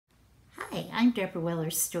Hi, I'm Debra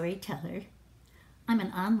Weller's storyteller. I'm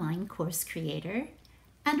an online course creator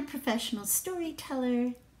and a professional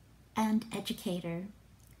storyteller and educator.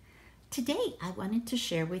 Today I wanted to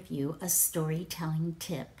share with you a storytelling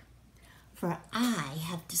tip, for I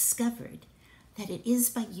have discovered that it is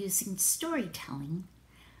by using storytelling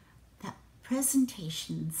that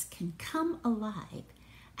presentations can come alive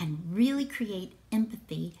and really create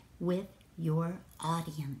empathy with your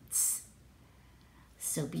audience.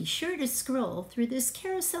 So be sure to scroll through this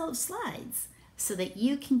carousel of slides so that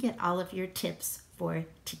you can get all of your tips for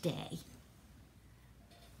today.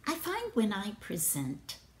 I find when I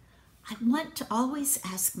present, I want to always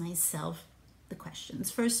ask myself the questions.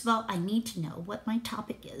 First of all, I need to know what my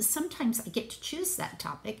topic is. Sometimes I get to choose that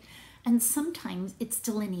topic, and sometimes it's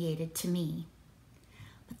delineated to me.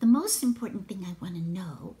 But the most important thing I want to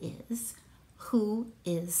know is, who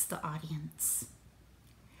is the audience?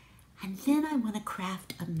 And then I want to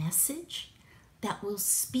craft a message that will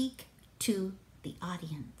speak to the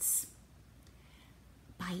audience.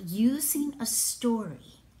 By using a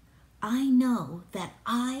story, I know that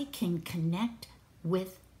I can connect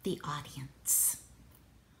with the audience.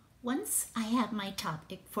 Once I have my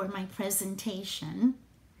topic for my presentation,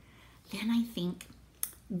 then I think,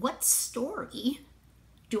 what story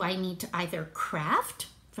do I need to either craft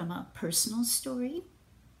from a personal story,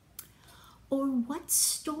 or what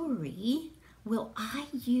story will I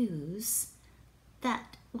use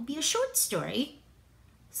that will be a short story,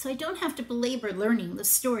 so I don't have to belabor learning the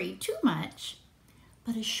story too much,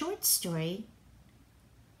 but a short story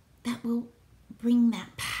that will bring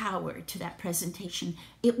that power to that presentation.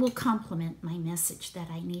 It will complement my message that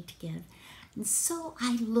I need to give. And so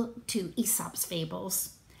I look to Aesop's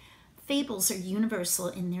fables. Fables are universal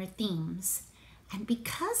in their themes, and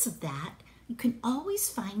because of that, you can always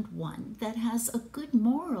find one that has a good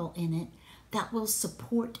moral in it that will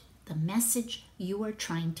support the message you are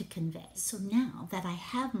trying to convey. So now that I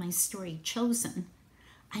have my story chosen,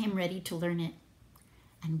 I am ready to learn it.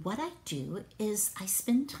 And what I do is I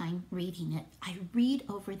spend time reading it. I read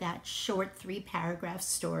over that short 3-paragraph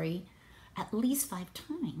story at least 5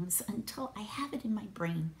 times until I have it in my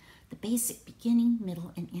brain, the basic beginning,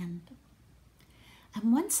 middle, and end.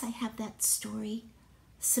 And once I have that story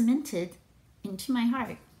cemented into my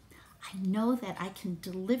heart, I know that I can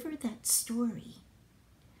deliver that story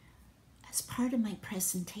as part of my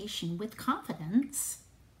presentation with confidence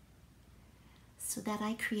so that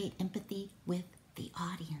I create empathy with the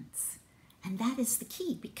audience. And that is the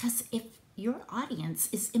key, because if your audience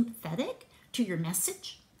is empathetic to your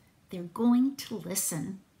message, they're going to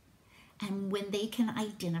listen. And when they can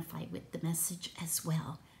identify with the message as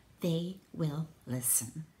well, they will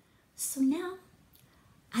listen. So now,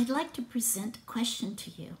 I'd like to present a question to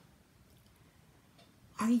you.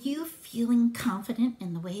 Are you feeling confident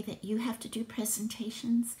in the way that you have to do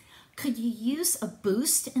presentations? Could you use a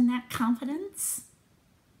boost in that confidence?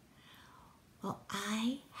 Well,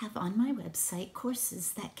 I have on my website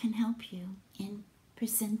courses that can help you in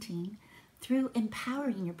presenting through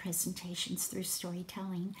empowering your presentations through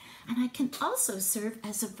storytelling. And I can also serve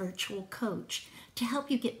as a virtual coach to help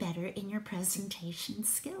you get better in your presentation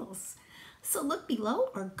skills. So look below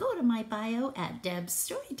or go to my bio at Deb's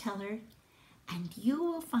Storyteller, and you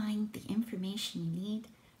will find the information you need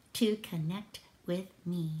to connect with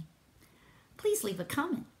me. Please leave a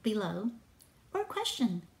comment below or a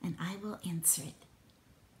question, and I will answer it.